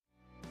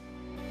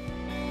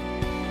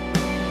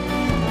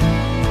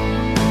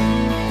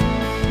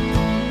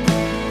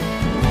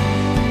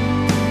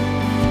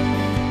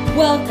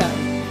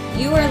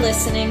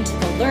listening to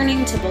the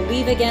Learning to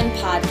Believe Again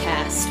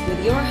podcast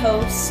with your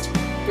host,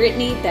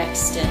 Brittany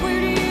Bexton.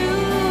 Where do you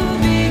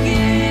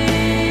begin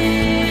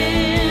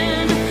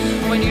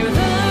when you're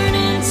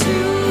learning to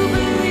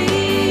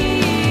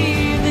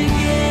believe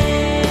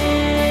again?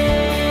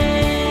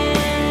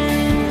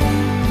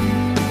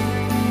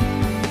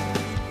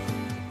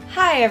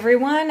 Hi,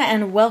 everyone,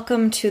 and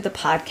welcome to the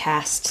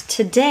podcast.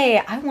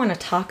 Today, I want to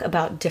talk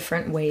about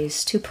different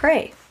ways to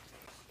pray.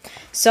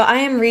 So I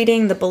am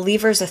reading The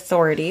Believer's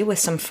Authority with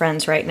some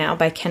friends right now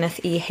by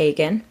Kenneth E.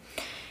 Hagin.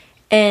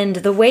 And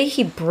the way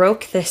he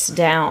broke this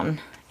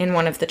down in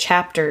one of the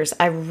chapters,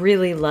 I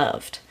really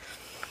loved.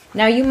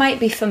 Now, you might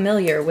be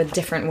familiar with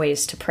different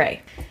ways to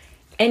pray,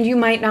 and you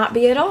might not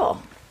be at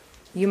all.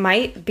 You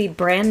might be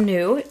brand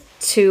new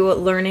to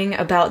learning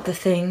about the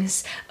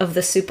things of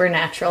the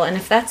supernatural. And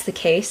if that's the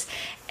case,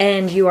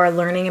 and you are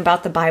learning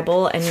about the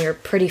Bible and you're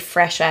pretty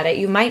fresh at it,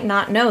 you might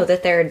not know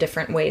that there are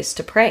different ways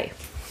to pray.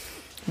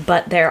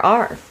 But there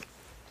are.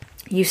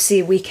 You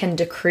see, we can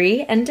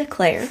decree and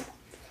declare,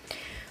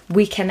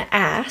 we can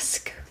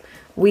ask,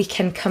 we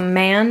can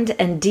command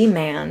and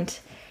demand,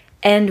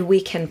 and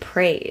we can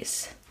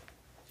praise.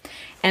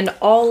 And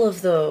all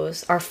of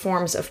those are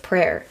forms of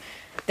prayer.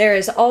 There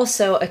is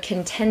also a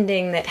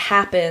contending that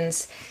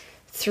happens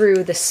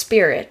through the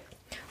Spirit,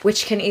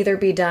 which can either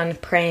be done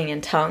praying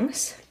in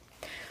tongues,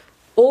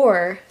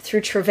 or through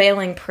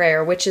travailing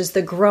prayer, which is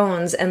the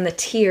groans and the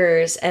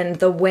tears and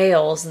the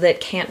wails that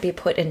can't be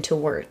put into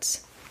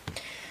words.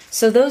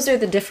 So those are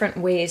the different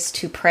ways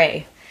to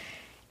pray.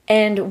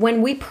 And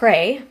when we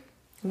pray,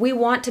 we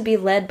want to be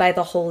led by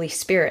the Holy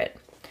Spirit.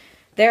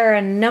 There are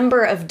a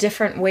number of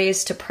different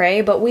ways to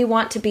pray, but we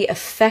want to be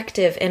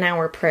effective in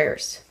our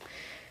prayers.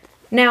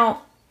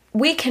 Now,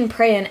 we can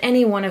pray in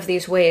any one of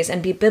these ways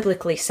and be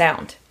biblically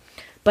sound.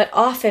 But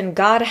often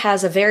God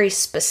has a very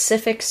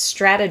specific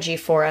strategy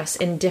for us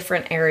in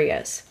different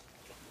areas.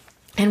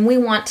 And we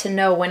want to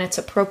know when it's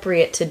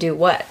appropriate to do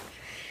what.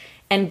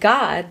 And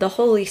God, the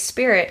Holy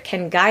Spirit,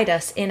 can guide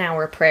us in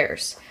our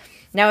prayers.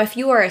 Now, if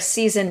you are a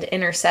seasoned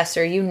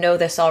intercessor, you know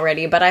this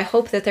already, but I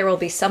hope that there will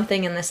be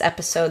something in this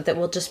episode that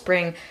will just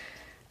bring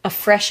a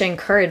fresh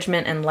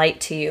encouragement and light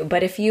to you.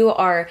 But if you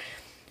are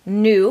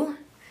new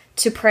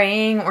to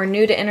praying or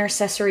new to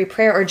intercessory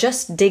prayer or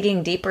just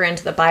digging deeper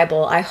into the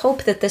Bible, I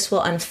hope that this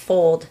will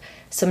unfold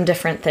some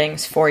different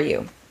things for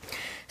you.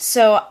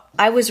 So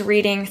I was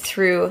reading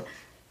through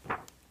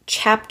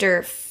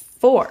chapter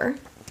 4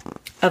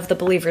 of The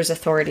Believer's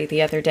Authority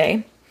the other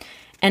day,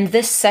 and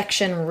this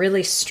section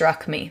really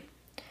struck me.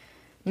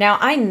 Now,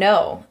 I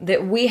know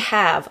that we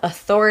have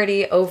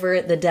authority over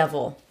the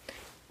devil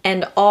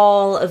and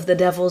all of the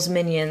devil's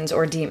minions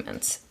or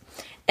demons.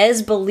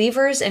 As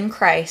believers in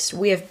Christ,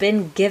 we have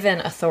been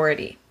given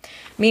authority,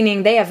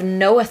 meaning they have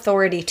no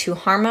authority to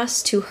harm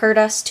us, to hurt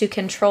us, to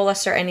control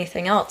us, or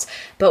anything else.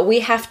 But we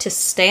have to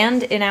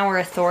stand in our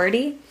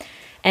authority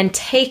and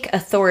take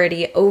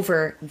authority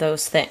over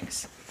those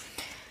things.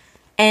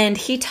 And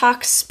he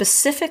talks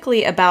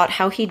specifically about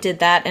how he did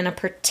that in a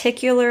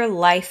particular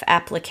life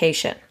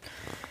application.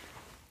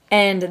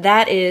 And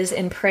that is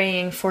in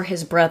praying for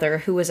his brother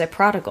who was a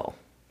prodigal.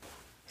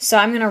 So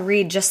I'm going to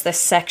read just this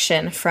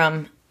section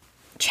from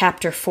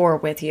chapter 4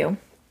 with you.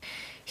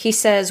 He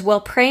says,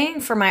 "While praying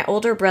for my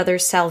older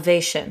brother's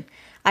salvation,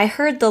 I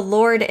heard the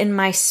Lord in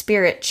my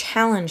spirit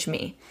challenge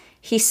me.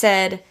 He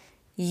said,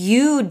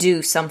 'You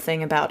do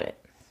something about it.'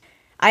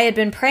 I had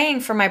been praying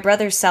for my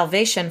brother's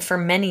salvation for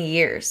many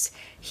years.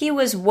 He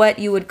was what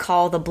you would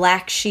call the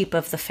black sheep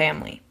of the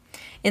family.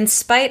 In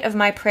spite of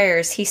my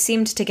prayers, he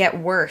seemed to get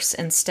worse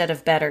instead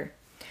of better.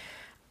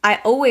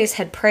 I always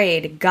had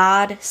prayed,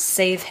 'God,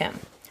 save him.'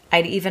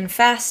 I'd even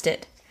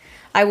fasted.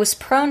 I was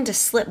prone to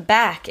slip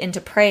back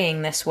into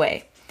praying this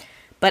way.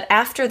 But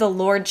after the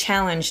Lord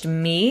challenged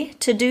me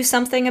to do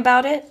something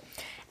about it,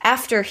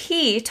 after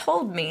he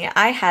told me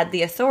I had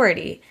the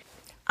authority,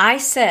 I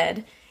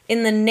said,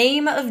 'In the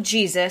name of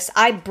Jesus,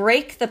 I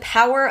break the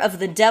power of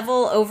the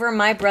devil over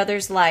my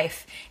brother's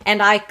life,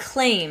 and I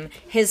claim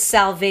his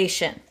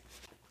salvation.'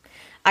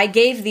 I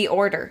gave the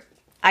order.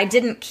 I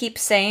didn't keep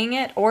saying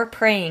it or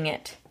praying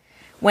it.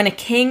 When a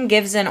king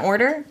gives an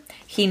order,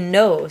 he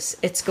knows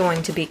it's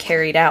going to be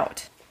carried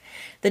out.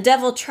 The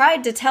devil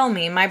tried to tell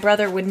me my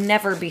brother would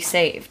never be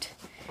saved,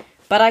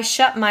 but I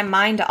shut my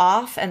mind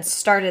off and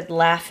started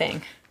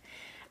laughing.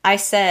 I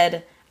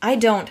said, 'I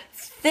don't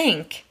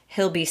think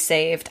he'll be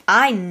saved.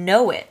 I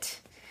know it.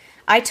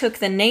 I took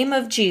the name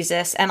of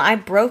Jesus and I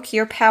broke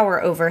your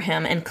power over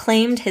him and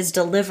claimed his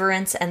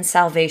deliverance and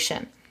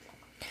salvation.'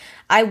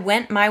 I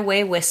went my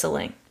way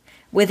whistling.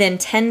 Within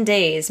 10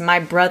 days, my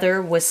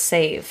brother was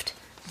saved.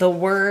 The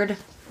word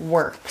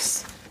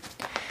works."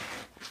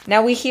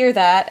 Now we hear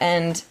that,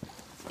 and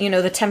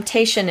the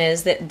temptation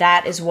is that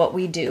that is what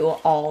we do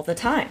all the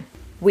time.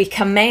 We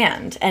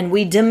command and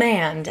we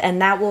demand,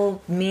 and that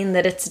will mean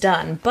that it's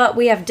done. But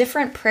we have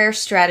different prayer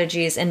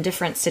strategies in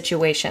different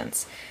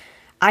situations.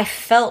 I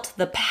felt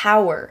the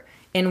power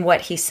in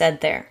what he said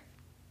there.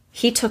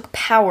 He took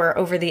power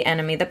over the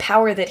enemy, the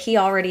power that he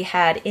already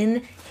had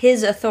in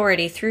his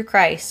authority through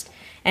Christ,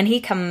 and he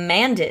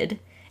commanded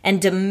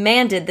and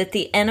demanded that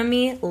the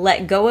enemy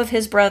let go of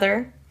his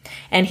brother,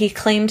 and he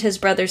claimed his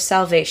brother's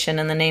salvation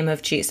in the name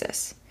of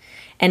Jesus.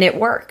 And it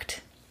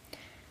worked.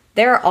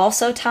 There are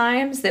also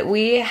times that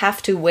we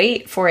have to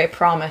wait for a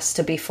promise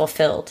to be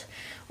fulfilled,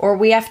 or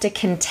we have to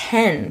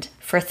contend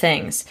for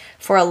things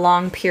for a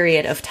long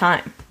period of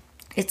time.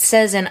 It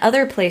says in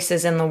other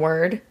places in the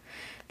Word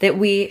that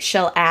we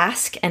shall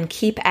ask and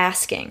keep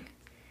asking,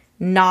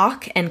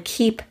 knock and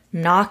keep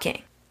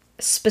knocking.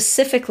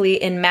 Specifically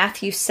in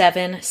Matthew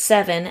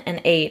 7:7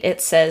 and 8,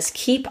 it says,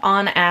 "Keep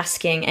on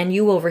asking and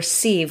you will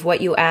receive what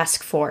you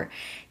ask for.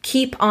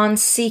 Keep on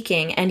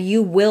seeking and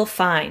you will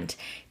find.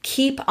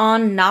 Keep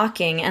on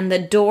knocking and the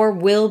door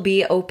will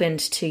be opened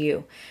to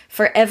you.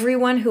 For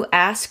everyone who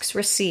asks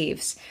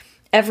receives.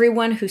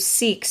 Everyone who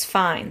seeks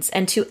finds.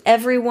 And to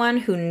everyone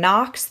who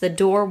knocks, the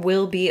door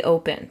will be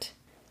opened."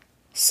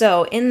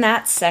 So in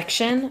that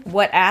section,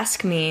 what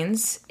ask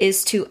means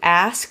is to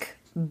ask,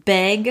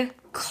 beg,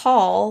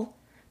 call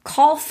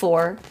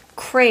for,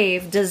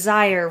 crave,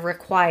 desire,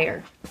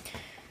 require.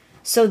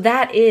 So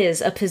that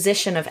is a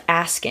position of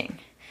asking.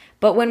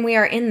 But when we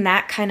are in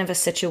that kind of a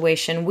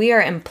situation, we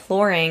are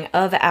imploring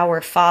of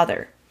our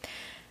Father.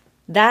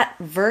 That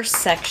verse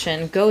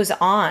section goes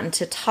on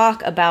to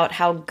talk about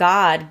how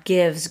God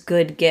gives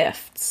good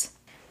gifts.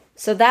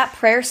 So that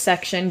prayer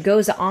section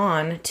goes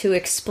on to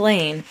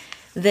explain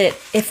that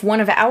if one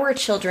of our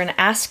children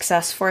asks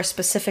us for a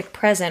specific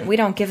present, we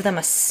don't give them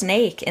a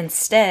snake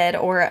instead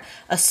or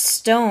a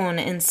stone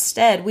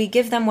instead. We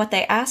give them what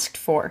they asked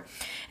for.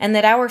 And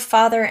that our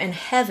Father in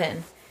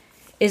heaven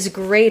is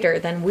greater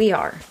than we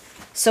are.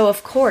 So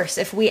of course,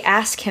 if we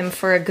ask him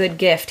for a good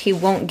gift, he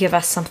won't give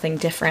us something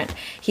different.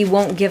 He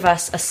won't give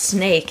us a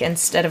snake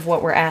instead of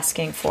what we're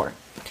asking for.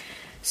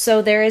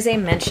 So there is a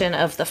mention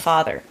of the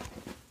Father.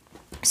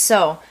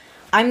 So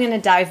I'm going to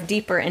dive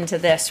deeper into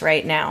this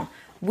right now.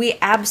 We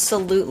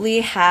absolutely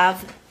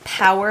have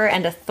power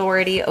and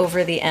authority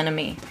over the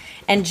enemy.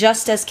 And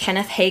just as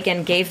Kenneth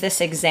Hagin gave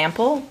this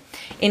example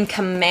in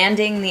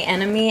commanding the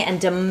enemy and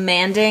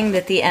demanding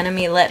that the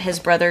enemy let his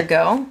brother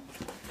go,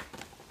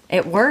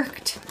 it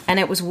worked, and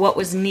it was what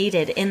was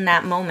needed in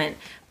that moment.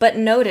 But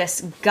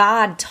notice,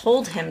 God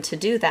told him to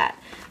do that.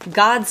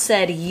 God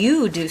said,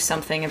 "You do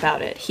something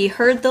about it." He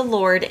heard the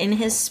Lord in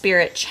his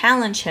spirit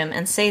challenge him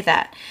and say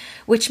that,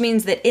 which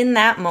means that in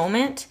that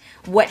moment,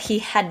 what he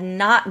had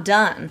not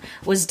done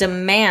was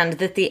demand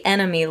that the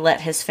enemy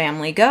let his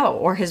family go,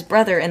 or his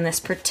brother in this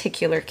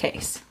particular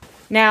case.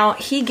 Now,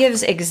 he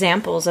gives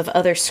examples of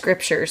other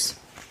scriptures.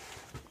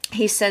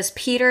 He says,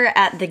 Peter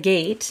at the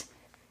gate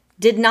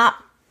did not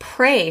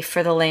pray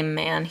for the lame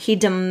man. He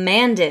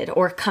demanded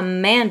or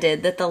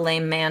commanded that the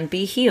lame man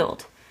be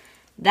healed.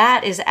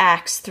 That is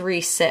Acts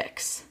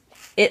 3:6.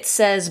 It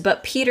says,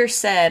 "But Peter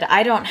said,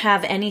 I don't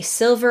have any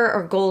silver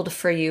or gold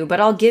for you,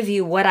 but I'll give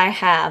you what I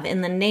have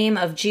in the name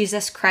of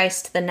Jesus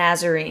Christ the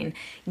Nazarene.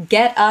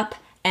 Get up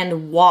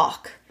and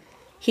walk."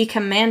 He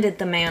commanded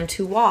the man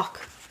to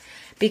walk,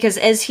 because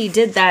as he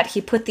did that,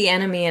 he put the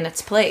enemy in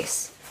its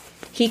place.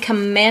 He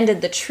commanded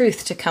the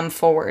truth to come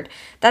forward.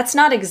 That's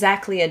not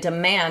exactly a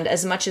demand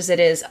as much as it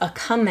is a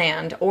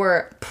command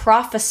or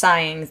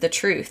prophesying the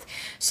truth.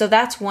 So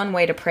that's one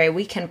way to pray.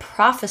 We can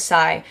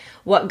prophesy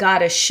what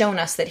God has shown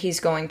us that he's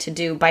going to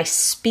do by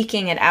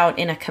speaking it out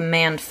in a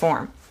command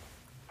form.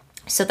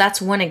 So that's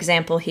one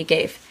example he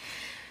gave.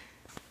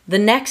 The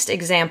next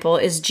example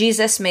is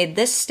Jesus made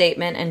this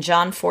statement in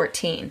John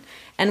 14.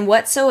 "And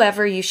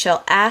whatsoever you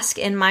shall ask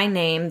in my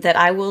name, that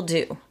I will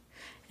do."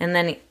 And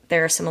then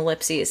there are some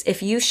ellipses.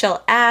 "If you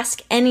shall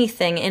ask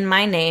anything in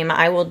my name,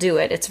 I will do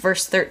it." It's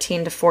verse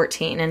 13 to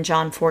 14 in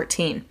John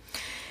 14.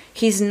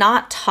 He's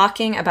not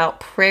talking about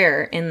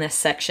prayer in this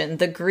section.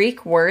 The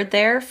Greek word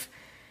there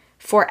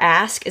for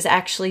ask is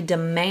actually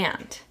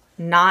demand,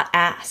 not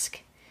ask.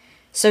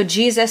 So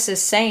Jesus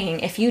is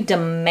saying, if you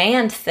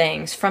demand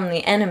things from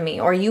the enemy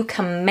or you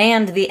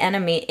command the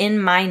enemy in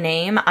my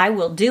name, I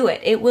will do it.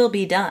 It will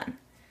be done.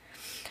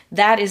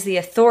 That is the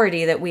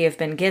authority that we have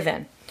been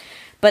given.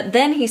 But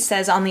then he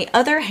says, on the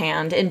other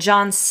hand, in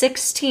John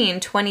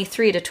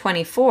 16:23 to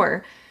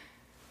 24,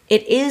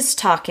 it is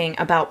talking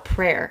about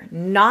prayer,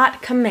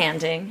 not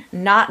commanding,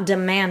 not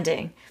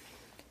demanding,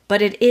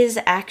 but it is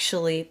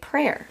actually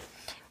prayer.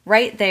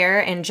 Right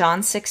there in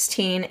John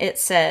 16, it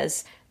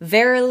says,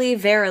 "Verily,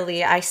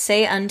 verily, I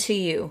say unto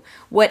you,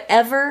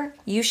 whatever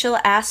you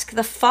shall ask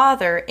the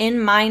Father in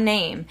my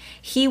name,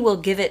 he will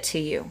give it to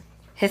you.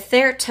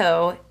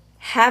 Hitherto,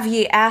 have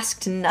ye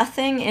asked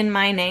nothing in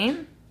my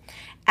name?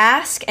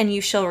 Ask and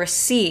you shall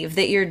receive,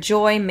 that your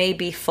joy may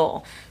be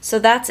full." So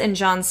that's in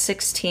John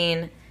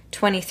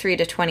 16:23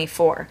 to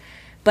 24.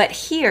 But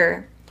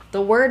here,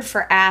 the word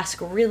for ask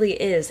really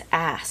is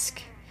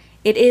ask.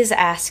 It is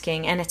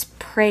asking and it's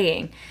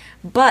praying.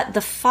 But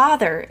the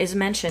Father is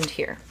mentioned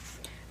here.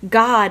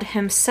 God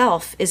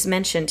himself is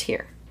mentioned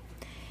here.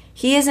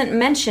 He isn't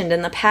mentioned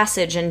in the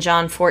passage in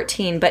John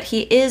 14, but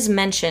he is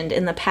mentioned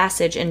in the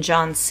passage in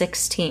John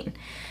 16.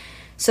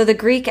 So the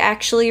Greek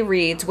actually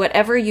reads,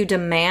 "Whatever you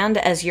demand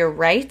as your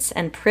rights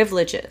and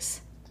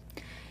privileges."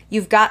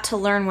 You've got to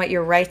learn what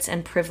your rights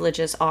and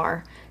privileges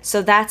are.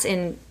 So that's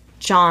in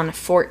John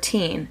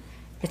 14.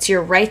 It's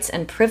your rights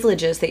and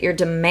privileges that you're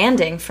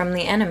demanding from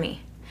the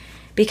enemy,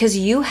 because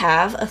you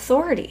have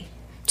authority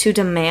to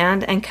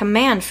demand and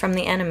command from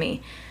the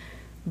enemy.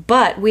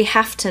 But we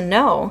have to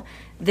know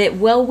that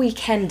while we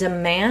can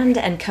demand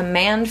and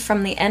command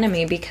from the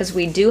enemy because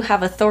we do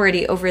have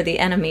authority over the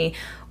enemy,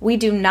 we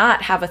do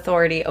not have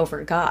authority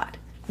over God.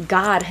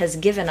 God has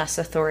given us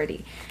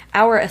authority.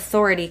 Our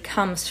authority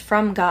comes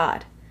from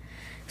God.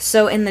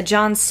 So in the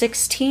John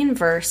 16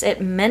 verse, it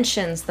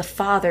mentions the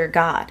Father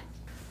God.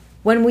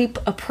 When we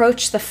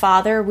approach the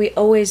Father, we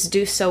always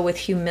do so with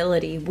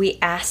humility. We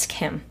ask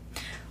Him.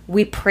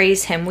 We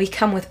praise Him. We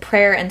come with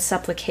prayer and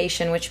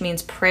supplication, which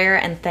means prayer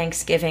and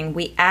thanksgiving.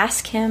 We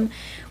ask Him.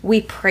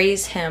 We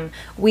praise Him.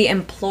 We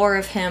implore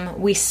of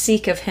Him. We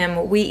seek of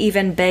Him. We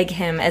even beg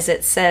Him, as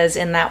it says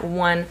in that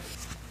one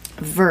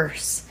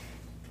verse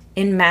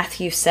in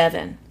Matthew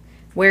 7,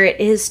 where it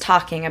is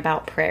talking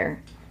about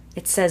prayer.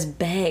 It says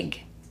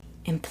beg,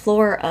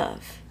 implore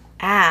of,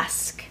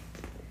 ask.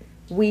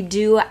 We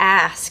do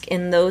ask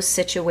in those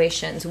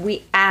situations.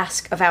 We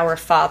ask of our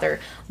Father.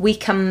 We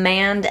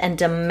command and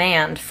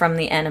demand from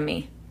the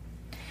enemy.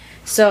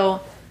 So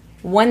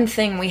one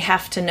thing we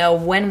have to know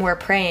when we're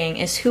praying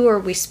is, who are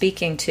we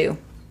speaking to?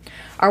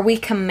 Are we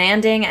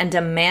commanding and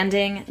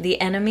demanding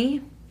the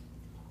enemy?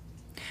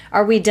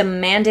 Are we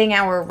demanding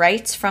our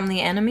rights from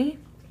the enemy?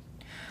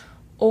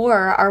 Or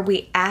are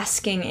we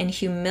asking in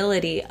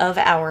humility of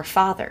our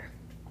Father?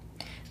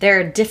 There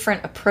are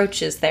different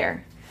approaches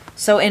there.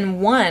 So in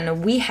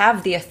one, we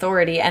have the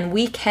authority and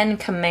we can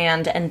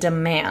command and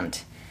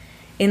demand.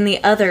 In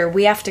the other,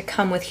 we have to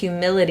come with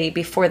humility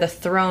before the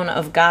throne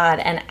of God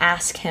and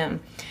ask Him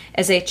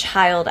as a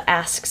child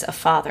asks a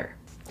father.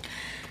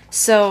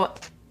 So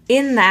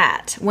in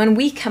that, when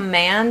we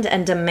command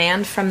and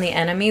demand from the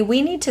enemy,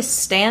 we need to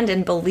stand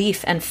in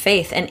belief and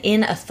faith and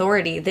in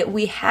authority that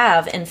we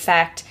have, in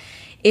fact,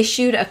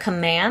 issued a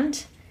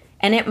command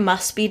and it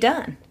must be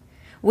done.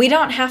 We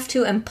don't have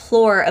to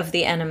implore of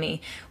the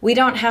enemy. We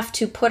don't have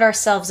to put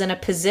ourselves in a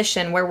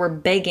position where we're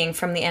begging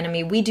from the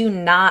enemy. We do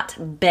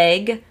not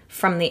beg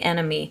from the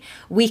enemy.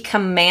 We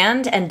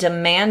command and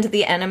demand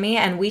the enemy,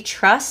 and we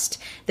trust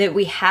that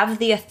we have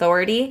the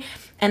authority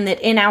and that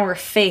in our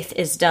faith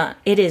is done.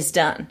 It is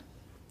done.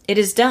 It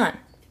is done.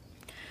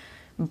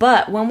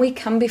 But when we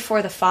come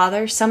before the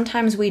Father,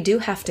 sometimes we do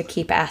have to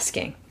keep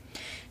asking.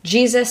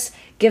 Jesus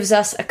gives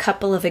us a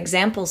couple of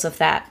examples of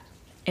that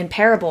in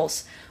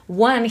parables.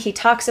 One, He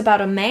talks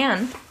about a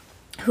man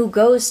who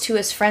goes to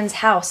his friend's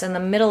house in the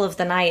middle of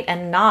the night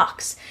and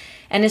knocks,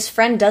 and his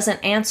friend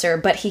doesn't answer,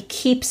 but he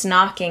keeps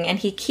knocking and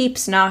he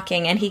keeps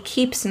knocking and he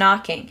keeps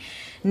knocking,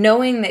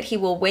 knowing that he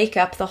will wake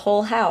up the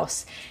whole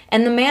house.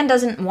 And the man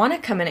doesn't want to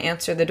come and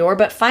answer the door,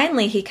 but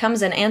finally he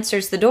comes and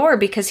answers the door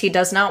because he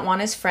does not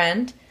want his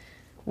friend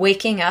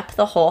waking up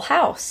the whole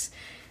house.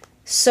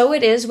 So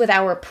it is with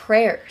our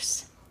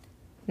prayers.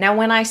 Now,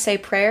 when I say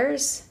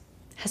prayers,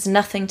 has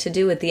nothing to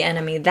do with the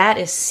enemy. That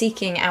is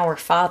seeking our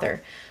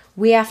Father.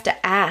 We have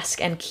to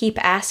ask and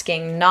keep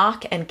asking,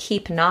 knock and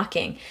keep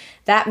knocking.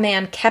 That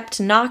man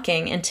kept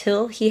knocking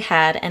until he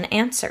had an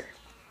answer.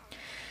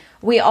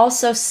 We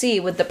also see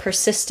with the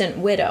persistent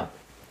widow.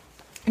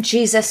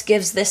 Jesus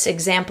gives this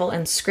example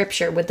in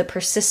Scripture with the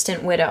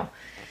persistent widow.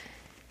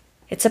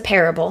 It's a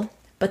parable,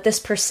 but this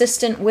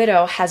persistent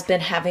widow has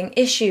been having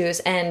issues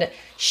and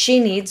she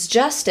needs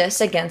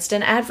justice against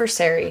an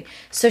adversary.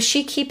 So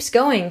she keeps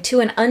going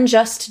to an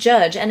unjust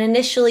judge, and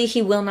initially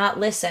he will not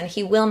listen.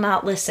 He will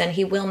not listen.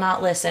 He will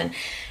not listen.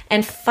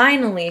 And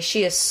finally,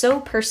 she is so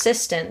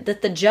persistent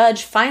that the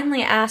judge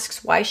finally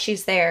asks why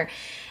she's there,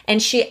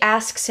 and she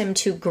asks him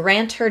to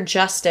grant her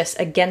justice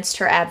against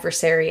her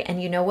adversary.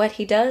 And you know what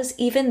he does?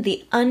 Even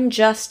the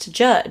unjust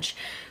judge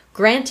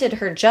granted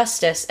her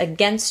justice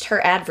against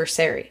her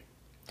adversary,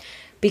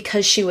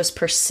 because she was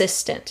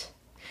persistent.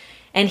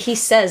 And he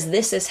says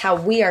this is how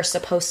we are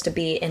supposed to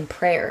be in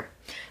prayer.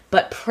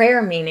 But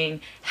prayer meaning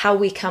how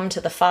we come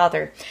to the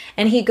Father.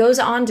 And he goes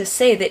on to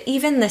say that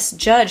even this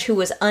judge who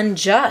was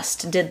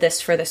unjust did this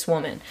for this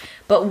woman.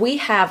 But we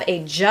have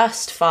a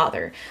just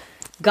Father.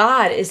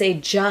 God is a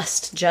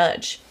just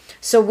judge.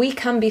 So we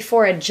come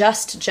before a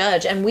just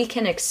judge, and we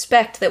can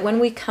expect that when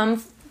we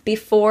come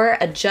before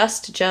a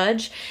just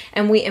judge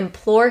and we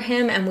implore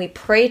Him and we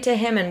pray to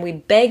Him and we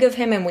beg of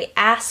Him and we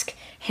ask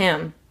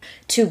Him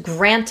to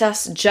grant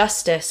us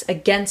justice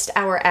against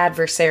our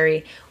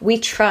adversary, we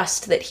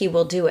trust that He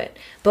will do it.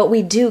 But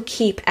we do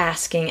keep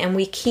asking and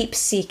we keep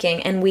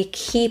seeking and we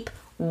keep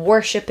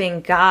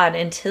worshiping God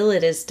until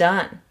it is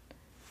done.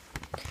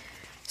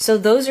 So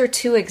those are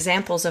two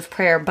examples of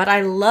prayer, but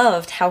I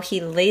loved how he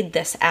laid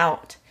this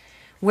out,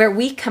 where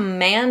we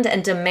command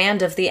and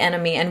demand of the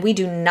enemy and we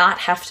do not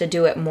have to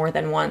do it more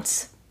than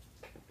once.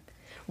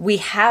 We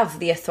have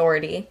the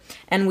authority,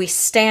 and we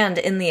stand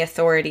in the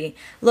authority.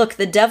 Look,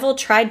 the devil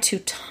tried to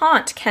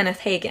taunt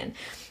Kenneth Hagin.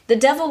 The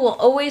devil will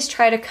always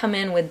try to come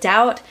in with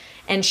doubt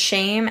and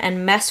shame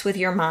and mess with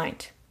your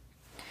mind.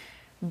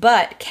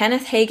 But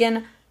Kenneth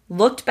Hagin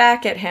looked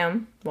back at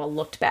him. Well,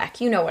 looked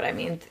back, you know what I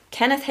mean.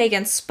 Kenneth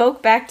Hagin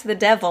spoke back to the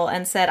devil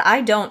and said,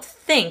 I don't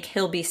think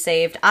he'll be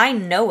saved. I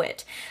know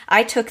it.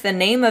 I took the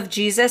name of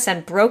Jesus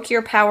and broke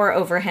your power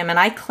over him, and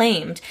I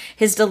claimed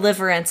his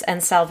deliverance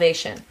and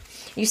salvation.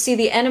 You see,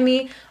 the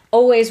enemy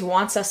always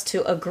wants us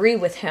to agree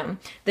with him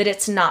that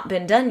it's not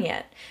been done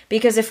yet.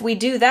 Because if we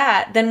do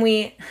that, then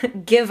we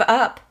give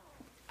up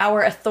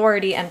our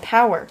authority and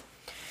power.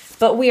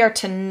 But we are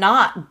to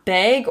not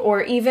beg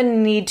or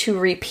even need to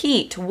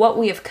repeat what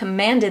we have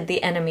commanded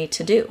the enemy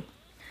to do.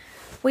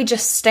 We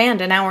just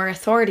stand in our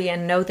authority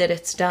and know that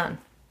it's done.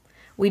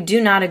 We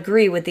do not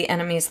agree with the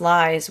enemy's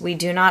lies. We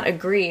do not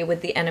agree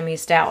with the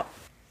enemy's doubt.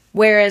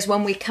 Whereas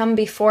when we come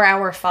before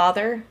our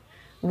Father,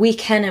 we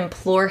can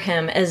implore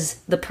him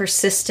as the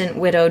persistent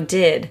widow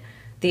did,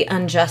 the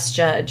unjust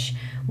judge.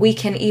 We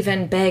can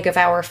even beg of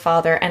our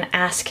Father and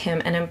ask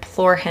him and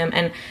implore him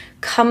and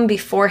come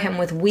before him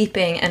with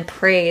weeping and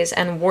praise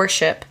and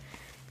worship,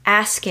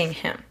 asking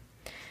him.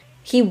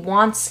 He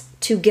wants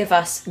to give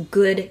us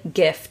good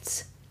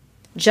gifts.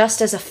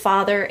 Just as a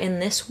father in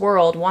this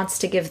world wants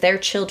to give their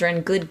children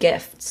good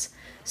gifts,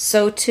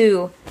 so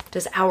too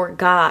does our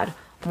God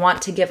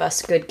want to give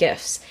us good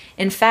gifts.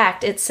 In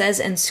fact, it says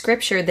in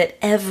Scripture that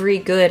every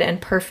good and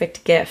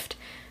perfect gift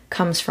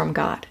comes from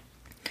God.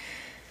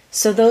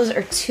 So those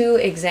are two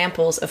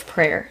examples of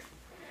prayer.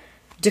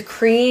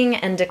 Decreeing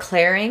and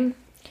declaring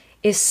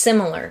is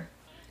similar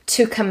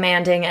to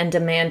commanding and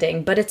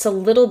demanding, but it's a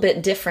little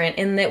bit different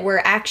in that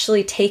we're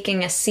actually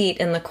taking a seat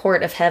in the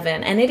court of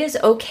heaven, and it is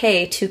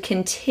okay to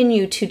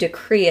continue to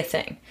decree a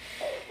thing.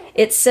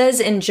 It says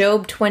in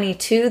Job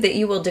 22 that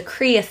you will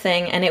decree a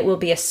thing and it will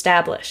be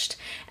established,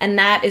 and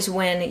that is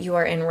when you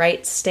are in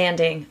right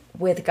standing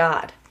with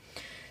God.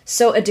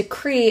 So a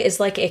decree is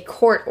like a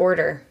court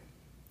order.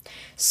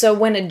 So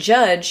when a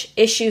judge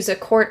issues a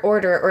court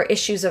order or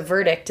issues a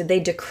verdict,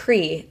 they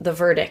decree the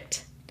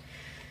verdict.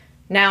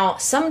 Now,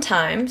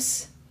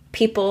 sometimes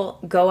people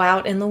go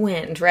out in the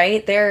wind,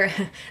 right?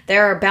 There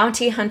are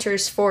bounty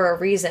hunters for a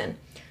reason,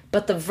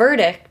 but the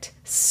verdict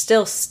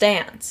still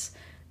stands.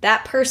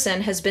 That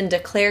person has been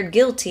declared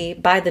guilty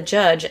by the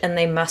judge and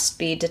they must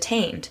be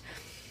detained.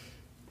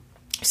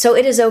 So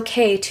it is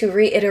okay to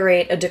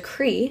reiterate a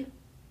decree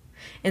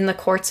in the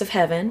courts of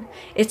heaven.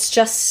 It's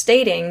just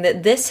stating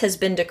that this has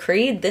been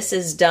decreed, this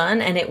is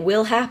done, and it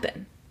will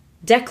happen.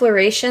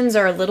 Declarations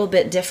are a little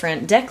bit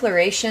different.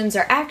 Declarations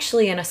are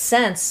actually, in a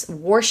sense,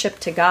 worship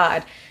to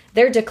God.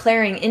 They're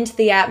declaring into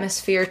the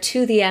atmosphere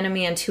to the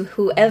enemy and to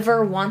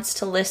whoever wants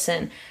to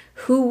listen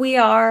who we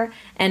are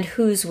and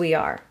whose we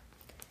are.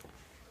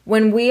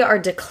 When we are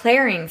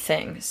declaring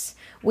things,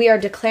 we are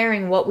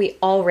declaring what we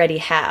already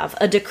have.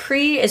 A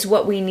decree is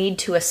what we need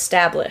to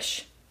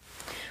establish.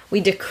 We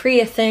decree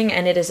a thing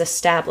and it is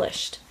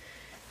established.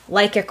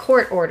 Like a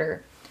court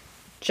order.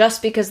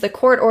 Just because the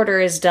court order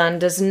is done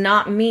does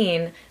not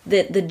mean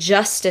that the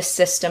justice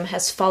system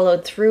has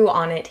followed through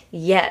on it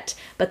yet,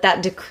 but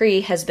that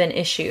decree has been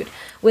issued.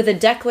 With a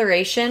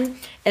declaration,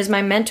 as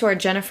my mentor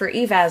Jennifer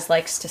Evaz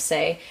likes to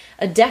say,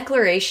 a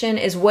declaration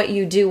is what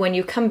you do when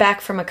you come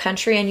back from a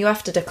country and you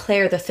have to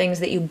declare the things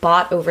that you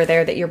bought over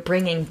there that you're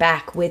bringing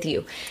back with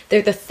you.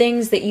 They're the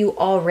things that you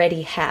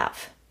already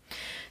have.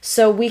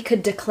 So we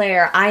could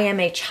declare, I am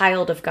a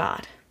child of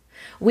God.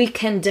 We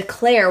can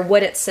declare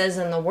what it says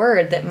in the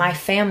word, that my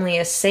family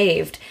is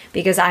saved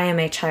because I am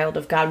a child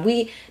of God.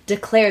 We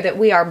declare that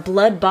we are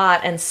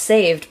blood-bought and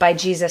saved by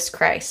Jesus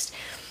Christ.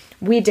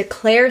 We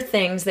declare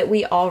things that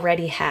we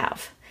already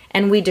have,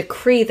 and we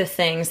decree the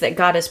things that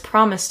God has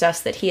promised us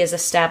that he is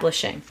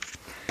establishing.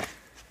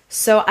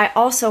 So I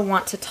also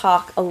want to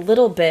talk a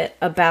little bit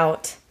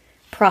about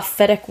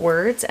prophetic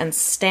words and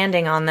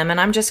standing on them,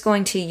 and I'm just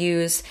going to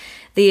use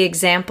the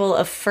example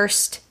of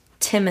 1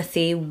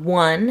 Timothy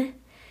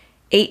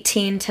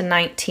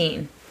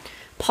 1:18-19.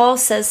 Paul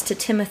says to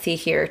Timothy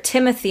here,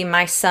 Timothy,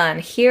 my son,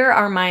 here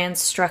are my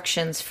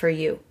instructions for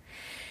you.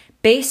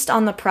 Based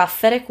on the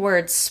prophetic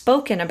words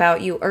spoken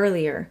about you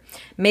earlier,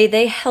 may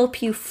they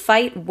help you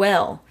fight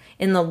well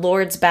in the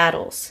Lord's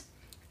battles.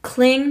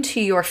 Cling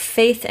to your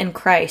faith in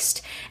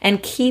Christ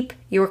and keep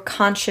your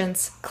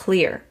conscience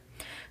clear.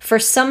 For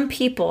some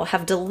people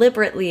have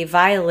deliberately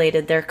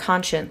violated their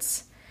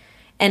conscience,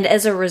 and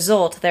as a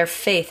result, their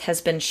faith has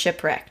been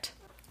shipwrecked.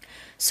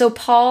 So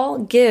Paul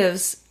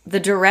gives the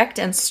direct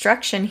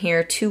instruction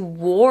here to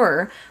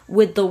war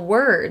with the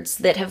words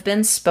that have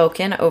been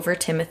spoken over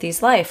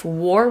Timothy's life.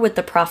 War with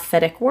the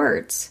prophetic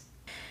words.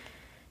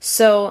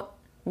 So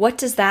what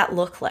does that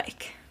look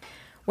like?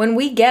 When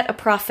we get a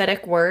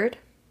prophetic word,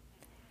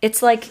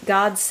 it's like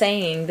God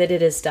saying that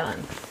it is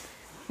done.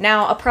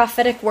 Now, a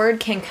prophetic word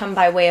can come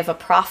by way of a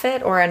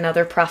prophet or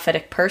another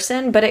prophetic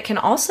person, but it can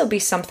also be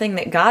something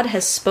that God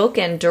has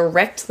spoken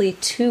directly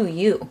to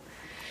you.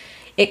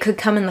 It could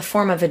come in the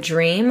form of a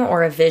dream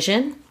or a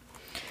vision.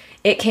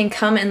 It can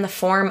come in the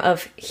form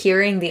of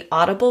hearing the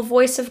audible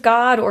voice of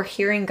God or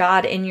hearing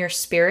God in your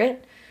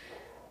spirit.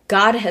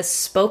 God has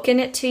spoken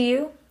it to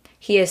you.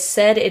 He has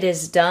said it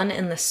is done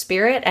in the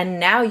spirit, and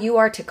now you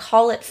are to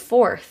call it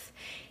forth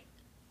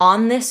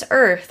on this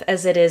earth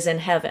as it is in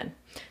heaven.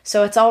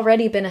 So it's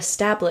already been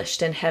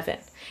established in heaven.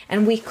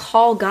 And we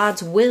call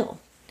God's will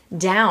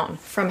down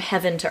from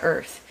heaven to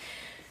earth.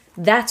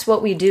 That's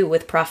what we do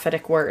with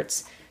prophetic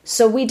words.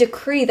 So we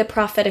decree the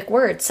prophetic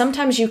word.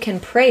 Sometimes you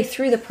can pray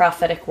through the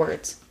prophetic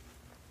words,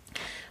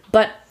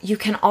 but you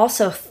can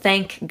also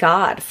thank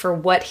God for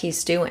what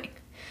he's doing.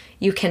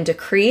 You can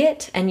decree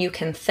it and you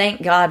can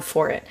thank God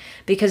for it.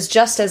 Because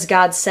just as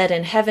God said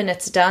in heaven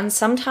it's done,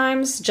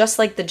 sometimes, just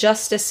like the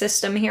justice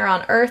system here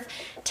on earth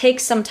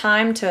takes some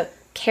time to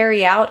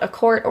carry out a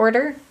court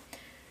order,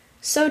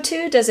 so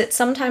too does it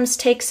sometimes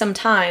take some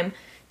time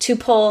to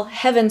pull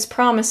heaven's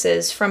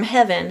promises from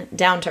heaven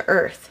down to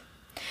earth.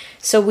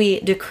 So we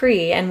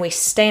decree and we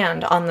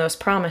stand on those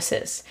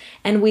promises,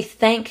 and we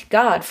thank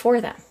God for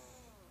them.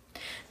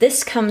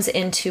 This comes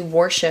into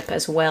worship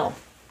as well.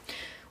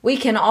 We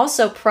can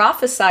also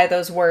prophesy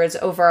those words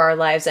over our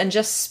lives and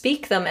just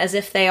speak them as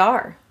if they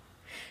are.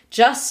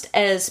 Just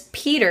as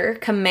Peter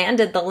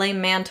commanded the lame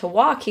man to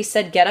walk, he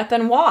said, "Get up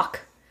and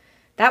walk."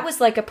 That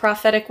was like a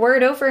prophetic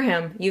word over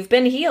him. You've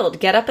been healed.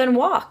 Get up and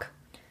walk.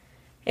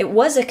 It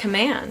was a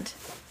command,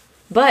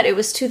 but it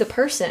was to the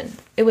person.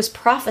 It was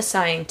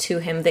prophesying to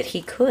him that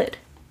he could.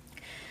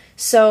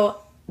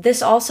 So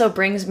this also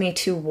brings me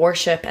to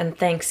worship and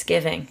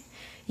thanksgiving.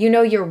 You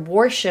know, your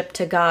worship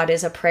to God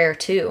is a prayer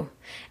too.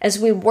 As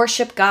we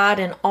worship God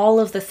in all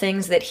of the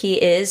things that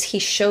he is, he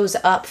shows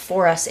up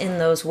for us in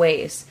those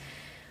ways.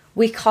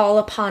 We call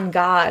upon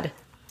God,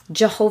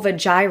 Jehovah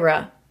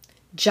Jireh.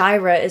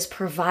 Jireh is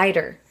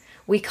provider.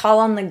 We call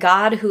on the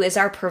God who is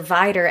our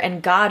provider,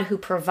 and God who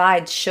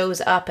provides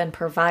shows up and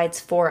provides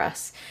for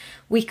us.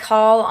 We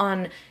call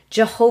on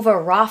Jehovah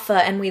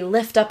Rapha and we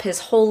lift up his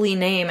holy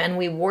name and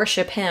we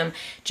worship him.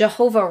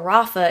 Jehovah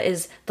Rapha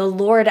is the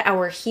Lord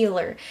our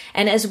healer.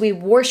 And as we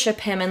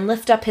worship him and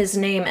lift up his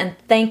name and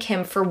thank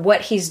him for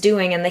what he's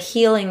doing and the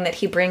healing that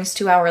he brings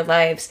to our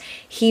lives,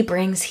 he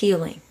brings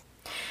healing.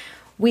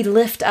 We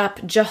lift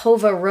up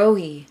Jehovah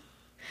Roi,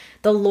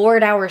 the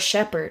Lord our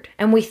shepherd,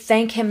 and we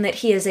thank him that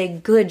he is a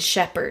good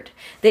shepherd,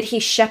 that he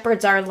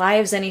shepherds our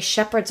lives and he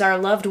shepherds our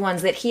loved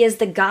ones, that he is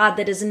the God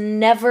that has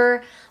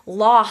never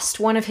lost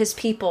one of his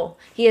people.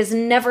 He has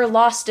never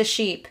lost a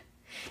sheep.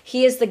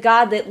 He is the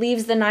God that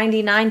leaves the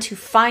 99 to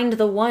find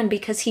the one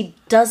because he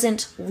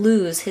doesn't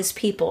lose his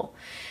people.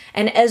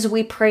 And as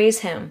we praise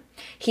him,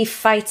 he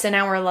fights in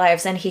our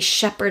lives and he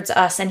shepherds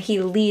us and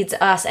he leads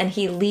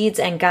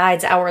and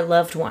guides our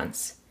loved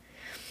ones.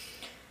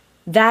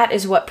 That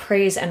is what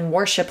praise and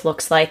worship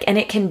looks like, and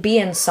it can be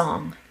in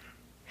song.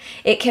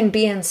 It can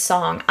be in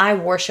song. I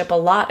worship a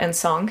lot in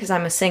song because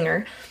I'm a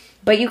singer,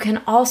 but you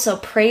can also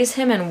praise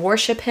him and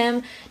worship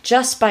him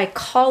just by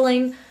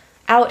calling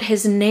out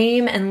his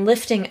name and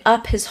lifting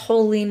up his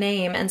holy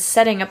name and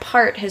setting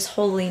apart his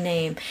holy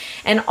name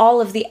and all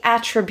of the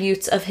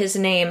attributes of his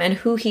name and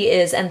who he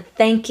is and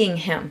thanking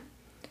him.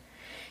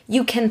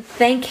 You can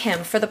thank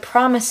him for the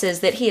promises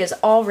that he has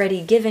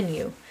already given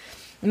you.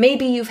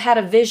 Maybe you've had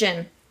a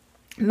vision.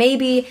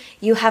 Maybe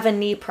you have a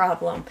knee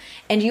problem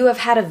and you have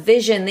had a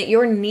vision that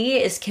your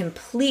knee is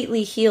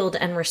completely healed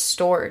and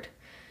restored.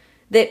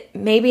 That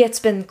maybe it's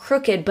been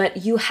crooked,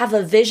 but you have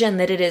a vision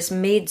that it is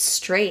made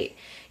straight.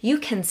 You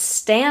can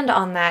stand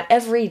on that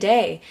every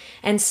day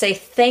and say,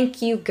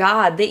 "Thank you,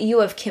 God, that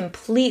you have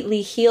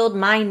completely healed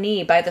my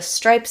knee by the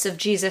stripes of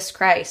Jesus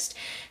Christ.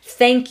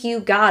 Thank you,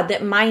 God,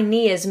 that my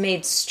knee is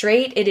made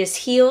straight, it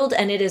is healed,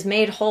 and it is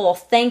made whole.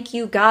 Thank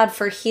you, God,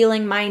 for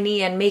healing my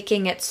knee and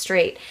making it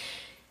straight."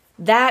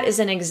 That is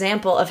an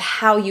example of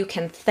how you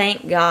can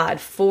thank God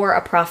for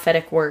a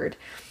prophetic word.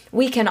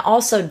 We can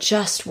also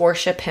just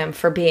worship him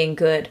for being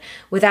good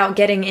without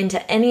getting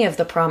into any of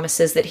the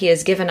promises that he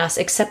has given us,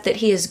 except that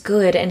he is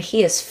good and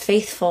he is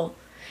faithful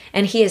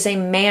and he is a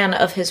man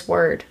of his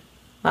word.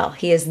 Well,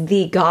 he is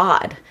the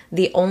God,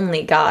 the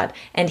only God,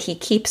 and he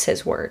keeps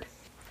his word.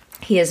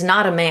 He is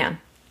not a man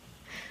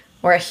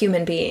or a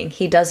human being.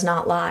 He does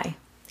not lie.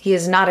 He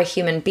is not a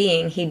human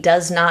being. He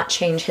does not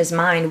change his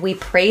mind. We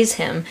praise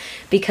him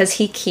because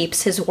he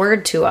keeps his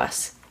word to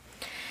us.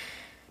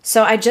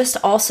 So I just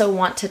also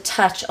want to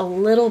touch a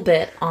little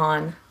bit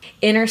on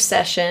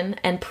intercession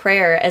and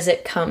prayer as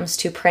it comes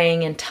to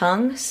praying in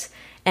tongues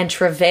and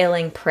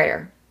travailing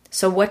prayer.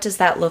 So what does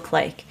that look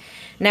like?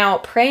 Now,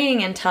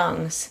 praying in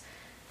tongues,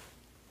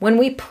 when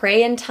we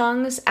pray in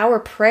tongues, our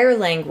prayer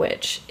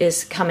language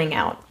is coming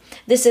out.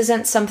 This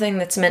isn't something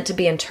that's meant to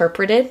be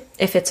interpreted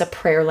if it's a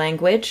prayer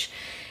language,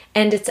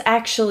 and it's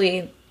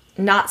actually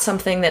not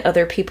something that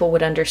other people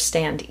would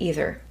understand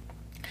either.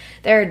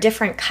 There are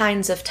different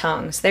kinds of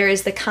tongues. There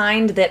is the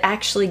kind that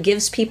actually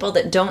gives people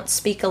that don't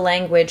speak a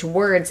language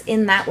words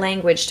in that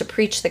language to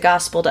preach the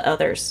gospel to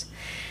others.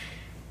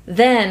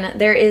 Then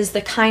there is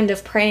the kind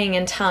of praying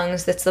in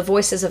tongues that's the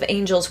voices of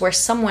angels, where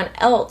someone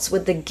else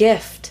with the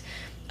gift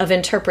of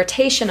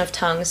interpretation of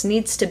tongues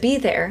needs to be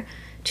there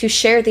to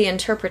share the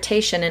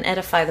interpretation and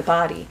edify the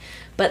body.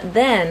 But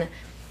then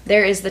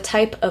there is the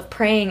type of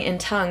praying in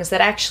tongues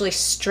that actually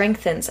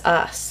strengthens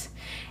us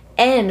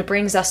and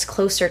brings us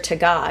closer to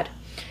God.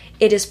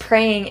 It is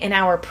praying in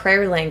our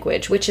prayer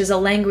language, which is a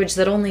language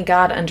that only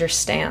God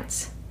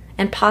understands,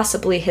 and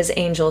possibly his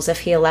angels if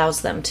he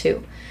allows them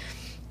to.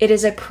 It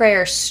is a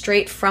prayer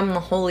straight from the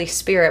Holy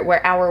Spirit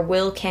where our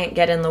will can't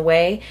get in the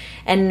way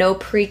and no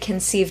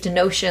preconceived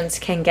notions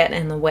can get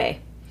in the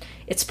way.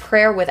 It's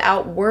prayer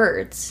without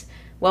words,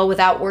 well,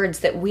 without words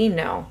that we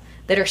know,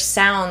 that are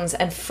sounds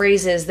and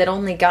phrases that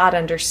only God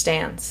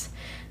understands,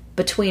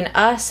 between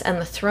us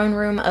and the throne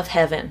room of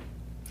heaven.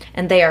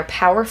 And they are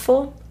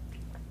powerful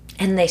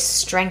and they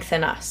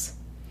strengthen us.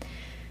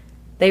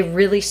 They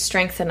really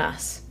strengthen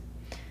us.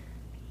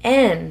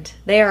 And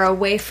they are a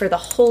way for the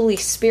Holy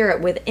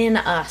Spirit within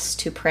us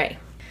to pray.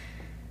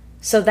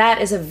 So that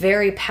is a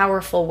very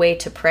powerful way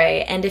to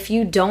pray. And if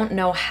you don't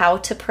know how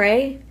to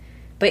pray,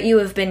 but you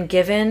have been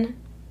given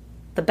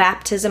the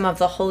baptism of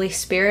the Holy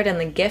Spirit and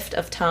the gift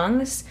of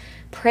tongues,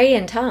 pray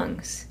in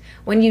tongues.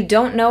 When you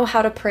don't know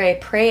how to pray,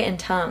 pray in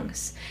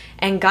tongues.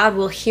 And God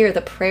will hear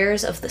the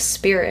prayers of the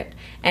Spirit,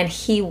 and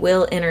he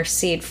will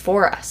intercede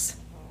for us.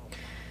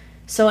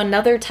 So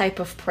another type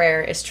of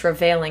prayer is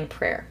travailing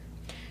prayer.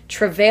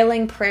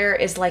 Travailing prayer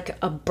is like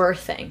a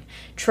birthing.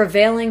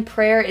 Travailing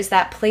prayer is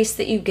that place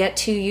that you get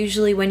to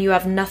usually when you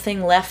have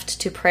nothing left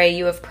to pray.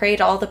 You have prayed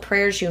all the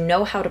prayers you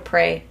know how to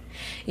pray.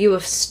 You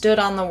have stood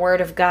on the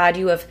word of God.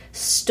 You have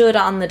stood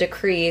on the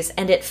decrees,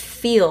 and it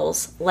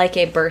feels like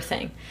a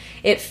birthing.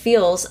 It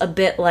feels a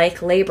bit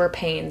like labor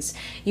pains.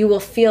 You will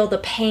feel the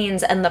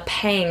pains and the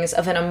pangs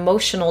of an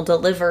emotional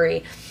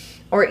delivery,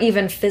 or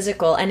even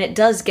physical, and it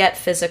does get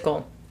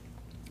physical.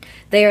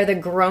 They are the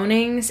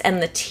groanings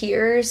and the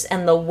tears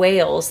and the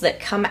wails that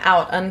come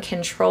out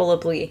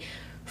uncontrollably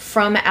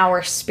from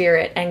our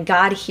spirit, and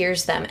God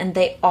hears them, and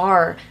they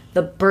are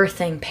the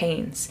birthing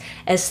pains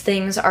as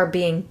things are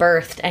being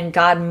birthed, and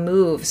God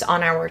moves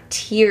on our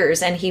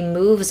tears, and he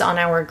moves on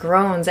our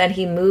groans, and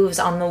he moves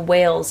on the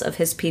wails of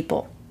his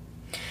people.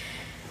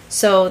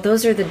 So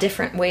those are the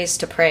different ways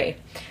to pray.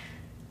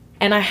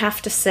 And I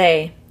have to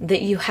say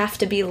that you have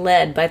to be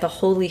led by the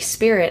Holy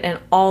Spirit in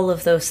all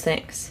of those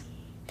things.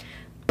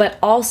 But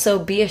also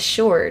be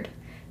assured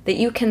that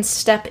you can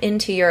step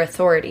into your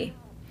authority.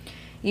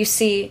 You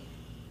see,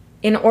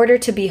 in order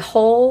to be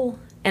whole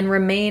and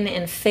remain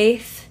in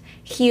faith,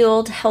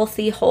 healed,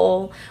 healthy,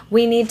 whole,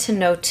 we need to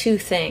know two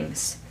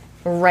things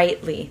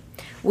rightly.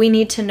 We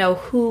need to know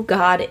who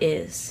God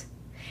is,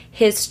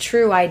 his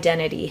true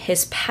identity,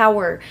 his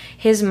power,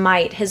 his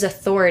might, his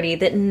authority,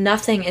 that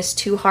nothing is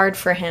too hard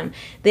for him,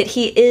 that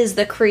he is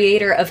the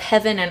creator of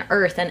heaven and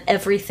earth and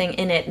everything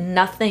in it.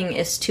 Nothing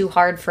is too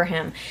hard for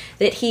him,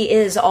 that he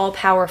is all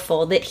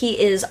powerful, that he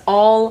is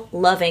all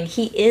loving.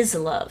 He is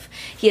love.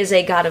 He is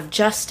a God of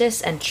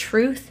justice and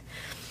truth.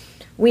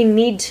 We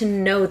need to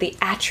know the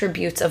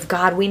attributes of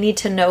God. We need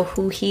to know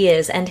who he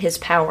is and his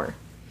power.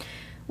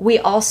 We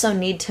also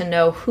need to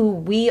know who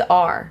we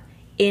are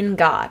in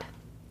God.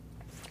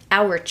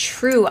 Our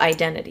true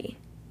identity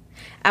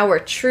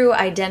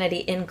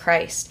in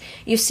Christ.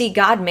 You see,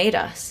 God made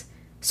us.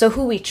 So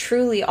who we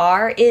truly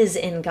are is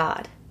in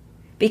God,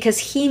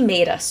 because he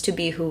made us to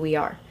be who we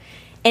are.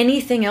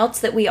 Anything else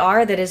that we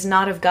are that is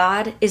not of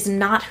God is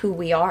not who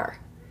we are.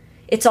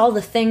 It's all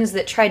the things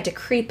that tried to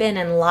creep in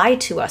and lie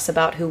to us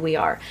about who we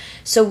are.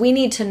 So we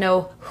need to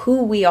know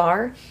who we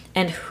are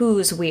and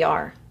whose we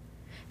are.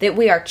 That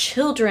we are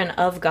children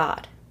of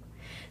God,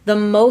 the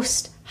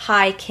Most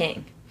High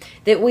King.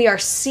 That we are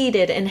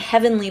seated in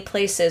heavenly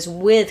places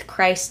with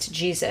Christ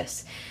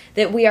Jesus,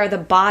 that we are the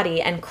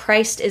body and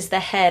Christ is the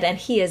head, and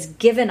he has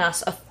given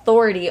us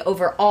authority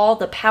over all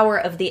the power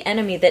of the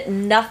enemy, that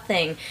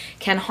nothing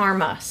can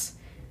harm us.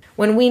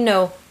 When we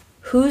know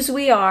whose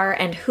we are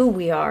and who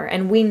we are,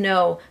 and we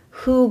know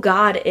who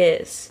God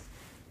is,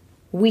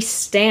 we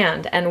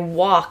stand and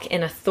walk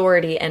in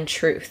authority and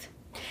truth,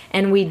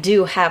 and we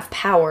do have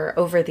power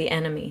over the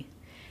enemy,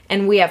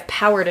 and we have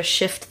power to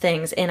shift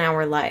things in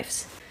our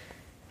lives.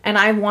 And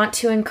I want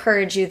to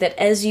encourage you that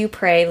as you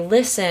pray,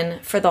 listen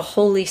for the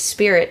Holy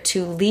Spirit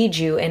to lead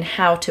you in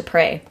how to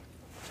pray.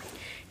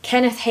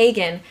 Kenneth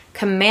Hagin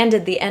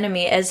commanded the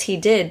enemy as he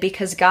did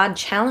because God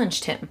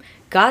challenged him.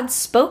 God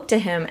spoke to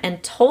him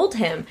and told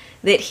him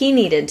that he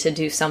needed to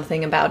do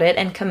something about it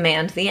and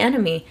command the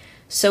enemy.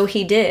 So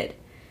he did.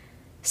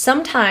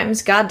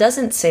 Sometimes God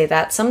doesn't say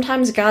that.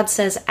 Sometimes God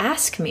says,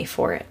 ask me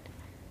for it.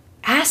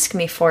 Ask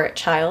me for it,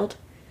 child.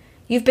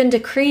 You've been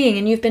decreeing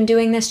and you've been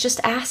doing this.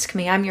 Just ask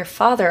me. I'm your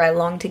Father. I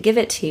long to give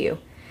it to you.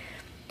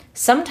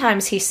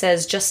 Sometimes he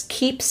says, just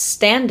keep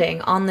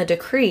standing on the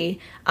decree.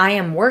 I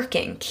am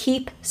working.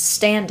 Keep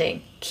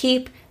standing.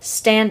 Keep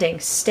standing.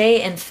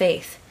 Stay in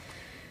faith.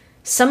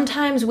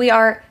 Sometimes we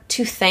are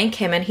to thank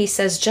him and he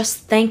says,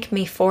 just thank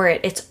me for it.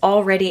 It's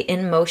already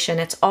in motion.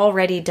 It's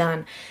already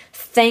done.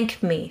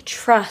 Thank me.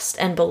 Trust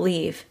and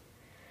believe.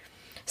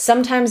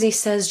 Sometimes he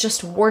says,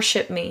 just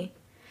worship me.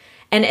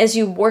 And as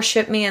you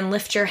worship me and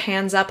lift your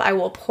hands up, I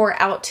will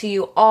pour out to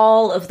you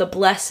all of the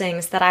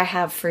blessings that I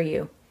have for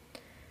you.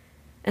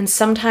 And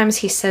sometimes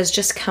he says,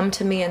 just come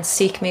to me and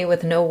seek me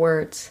with no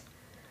words,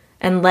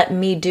 and let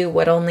me do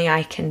what only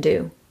I can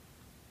do.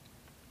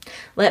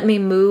 Let me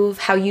move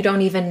how you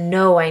don't even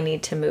know I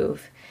need to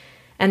move.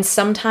 And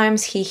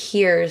sometimes he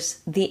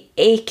hears the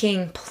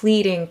aching,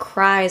 pleading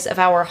cries of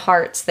our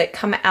hearts that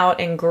come out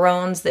in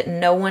groans that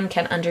no one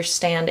can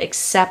understand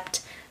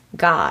except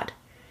God.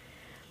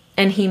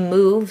 And he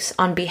moves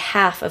on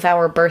behalf of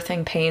our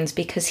birthing pains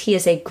because he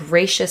is a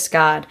gracious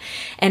God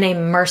and a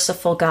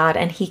merciful God,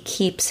 and he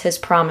keeps his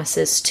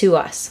promises to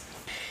us.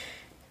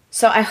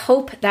 So I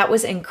hope that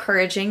was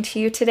encouraging to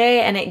you today,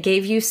 and it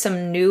gave you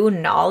some new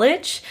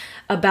knowledge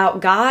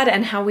about God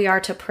and how we are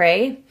to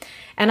pray.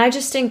 And I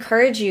just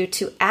encourage you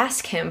to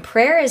ask him.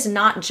 Prayer is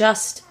not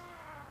just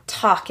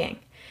talking.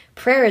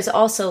 Prayer is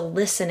also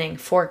listening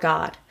for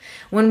God.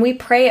 When we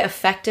pray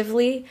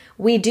effectively,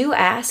 we do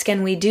ask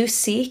and we do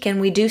seek and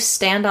we do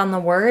stand on the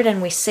word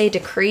and we say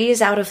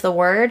decrees out of the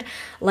word,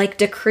 like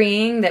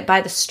decreeing that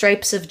by the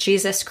stripes of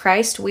Jesus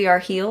Christ we are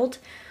healed.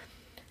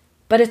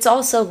 But it's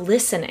also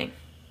listening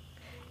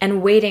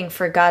and waiting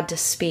for God to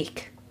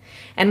speak.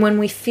 And when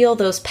we feel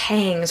those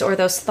pangs or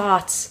those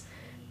thoughts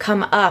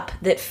come up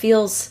that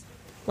feels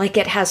like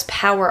it has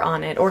power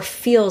on it or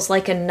feels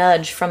like a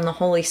nudge from the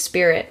Holy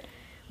Spirit,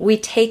 we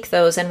take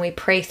those and we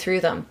pray through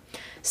them.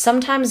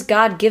 Sometimes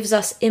God gives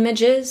us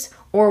images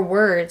or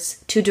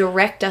words to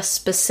direct us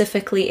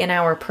specifically in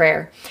our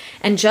prayer.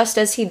 And just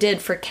as he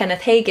did for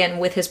Kenneth Hagin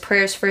with his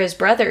prayers for his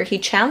brother, he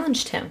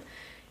challenged him.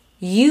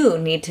 You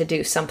need to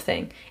do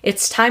something.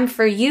 It's time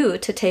for you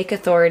to take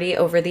authority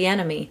over the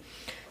enemy.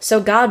 So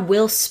God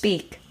will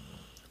speak.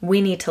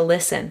 We need to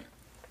listen.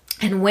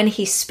 And when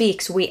he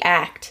speaks, we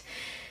act.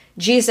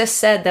 Jesus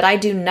said that I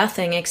do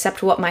nothing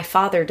except what my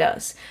Father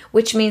does,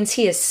 which means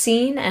he has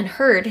seen and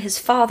heard his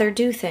Father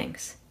do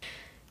things.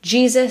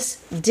 Jesus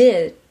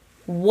did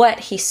what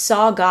he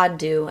saw God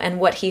do and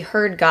what he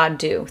heard God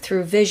do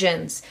through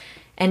visions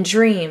and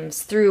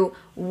dreams, through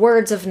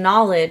words of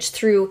knowledge,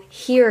 through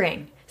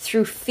hearing,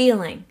 through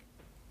feeling.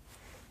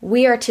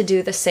 We are to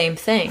do the same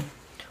thing.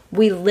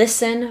 We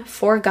listen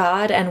for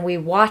God and we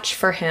watch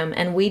for him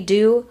and we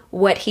do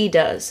what he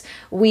does.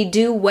 We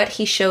do what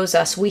he shows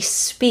us. We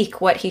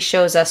speak what he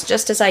shows us.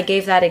 Just as I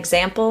gave that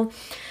example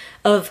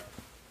of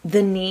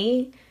the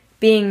knee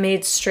being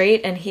made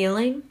straight and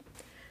healing,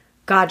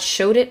 God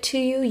showed it to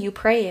you, you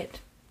pray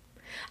it.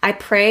 I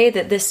pray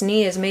that this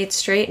knee is made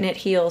straight and it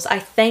heals. I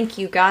thank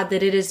you, God,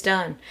 that it is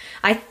done.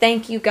 I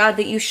thank you, God,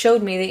 that you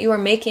showed me that you are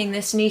making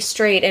this knee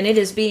straight and it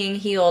is being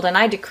healed. And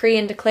I decree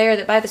and declare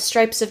that by the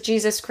stripes of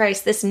Jesus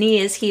Christ, this knee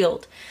is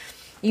healed.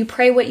 You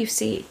pray what you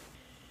see.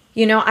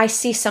 You know, I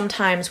see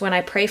sometimes when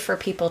I pray for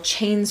people,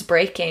 chains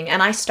breaking,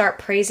 and I start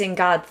praising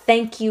God.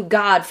 Thank you,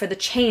 God, for the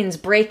chains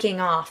breaking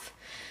off.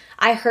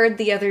 I heard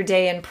the other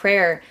day in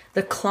prayer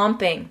the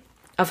clomping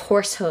of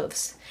horse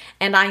hooves.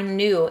 And I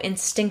knew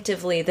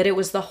instinctively that it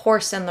was the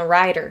horse and the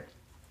rider.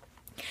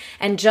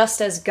 And just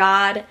as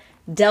God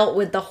dealt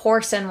with the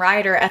horse and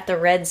rider at the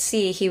Red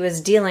Sea, he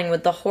was dealing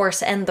with the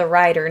horse and the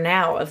rider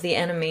now of the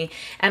enemy.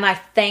 And I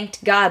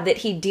thanked God that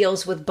he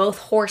deals with both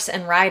horse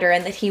and rider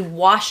and that he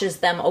washes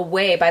them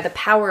away by the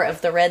power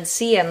of the Red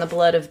Sea and the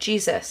blood of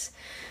Jesus.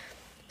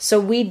 So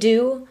we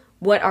do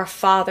what our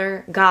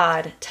Father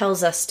God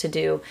tells us to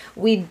do.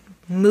 We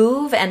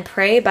move and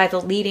pray by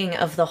the leading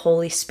of the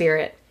Holy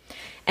Spirit.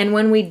 And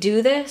when we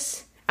do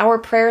this, our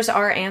prayers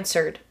are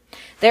answered.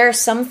 There are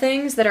some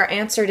things that are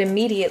answered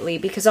immediately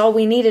because all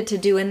we needed to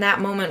do in that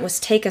moment was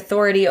take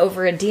authority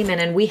over a demon,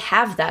 and we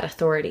have that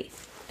authority.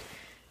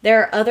 There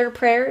are other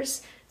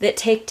prayers that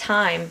take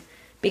time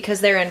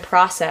because they're in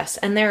process,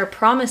 and there are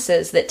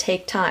promises that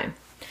take time.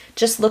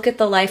 Just look at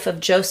the life of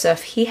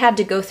Joseph. He had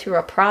to go through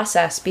a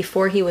process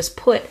before he was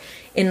put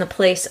in the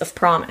place of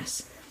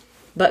promise.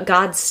 But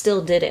God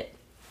still did it.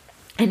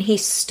 And he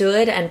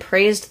stood and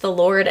praised the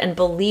Lord and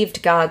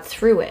believed God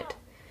through it.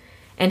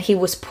 And he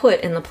was put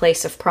in the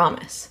place of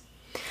promise.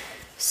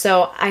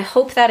 So I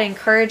hope that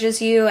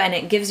encourages you and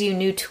it gives you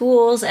new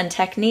tools and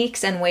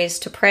techniques and ways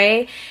to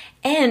pray,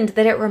 and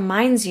that it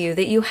reminds you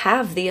that you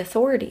have the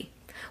authority.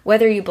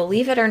 Whether you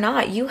believe it or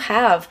not, you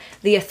have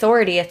the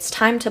authority. It's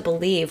time to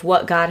believe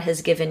what God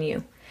has given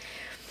you.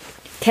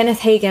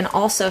 Kenneth Hagin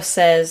also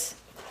says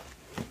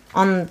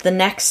on the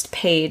next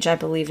page, I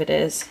believe it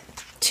is,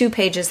 2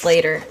 pages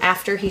later,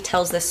 after he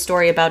tells this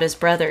story about his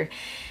brother,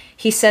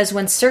 he says,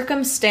 when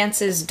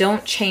circumstances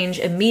don't change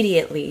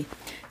immediately,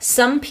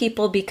 some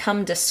people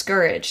become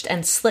discouraged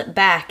and slip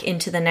back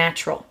into the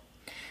natural.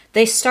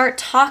 They start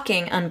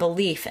talking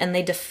unbelief and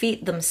they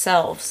defeat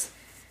themselves.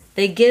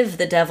 They give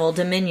the devil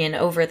dominion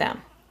over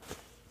them.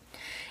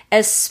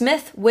 As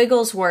Smith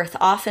Wigglesworth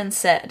often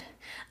said,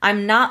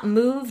 I'm not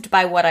moved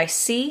by what I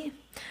see.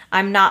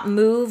 I'm not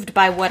moved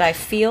by what I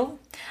feel.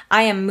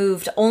 I am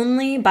moved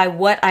only by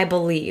what I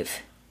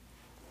believe.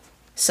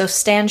 So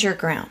stand your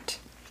ground.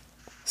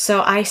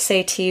 So I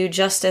say to you,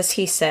 just as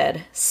he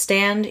said,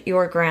 stand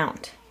your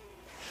ground.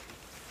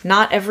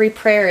 Not every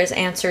prayer is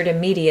answered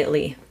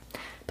immediately,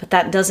 but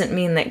that doesn't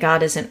mean that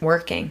God isn't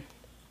working.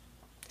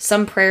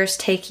 Some prayers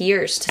take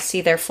years to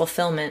see their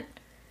fulfillment.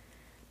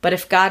 But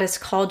if God has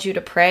called you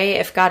to pray,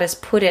 if God has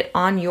put it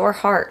on your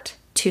heart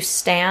to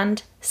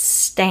stand,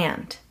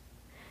 stand.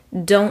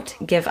 Don't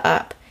give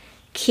up.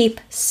 Keep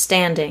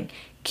standing.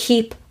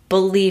 Keep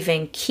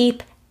believing.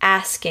 Keep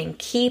asking.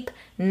 Keep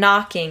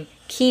knocking.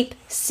 Keep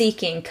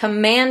seeking.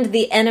 Command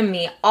the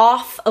enemy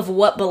off of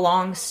what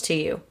belongs to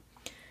you.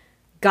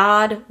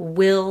 God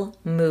will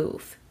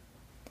move.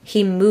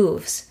 He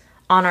moves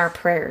on our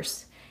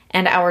prayers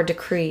and our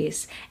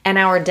decrees and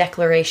our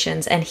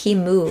declarations, and He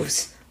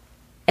moves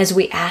as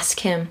we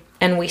ask Him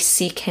and we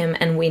seek Him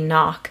and we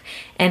knock,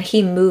 and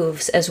He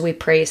moves as we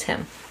praise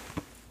Him.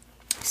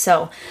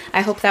 So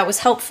I hope that was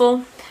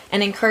helpful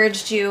and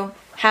encouraged you.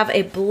 Have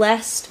a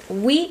blessed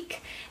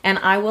week, and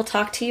I will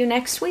talk to you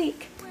next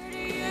week. Where do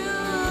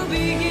you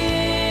begin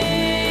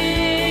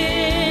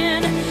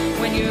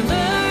when you're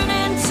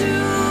learning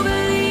to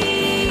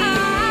believe?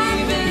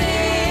 I believe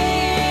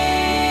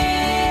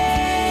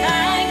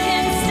I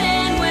can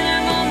stand when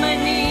I'm on my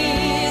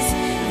knees,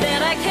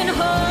 that I can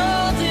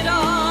hold it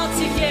all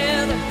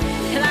together,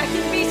 and I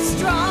can be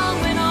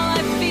strong when all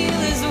I feel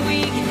is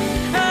weak.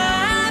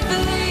 I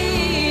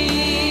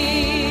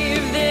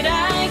believe that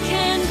I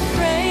can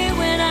pray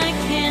when I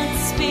can't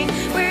speak.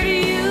 Where do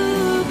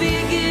you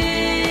begin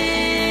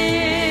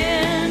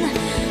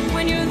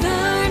when you're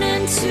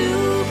learning to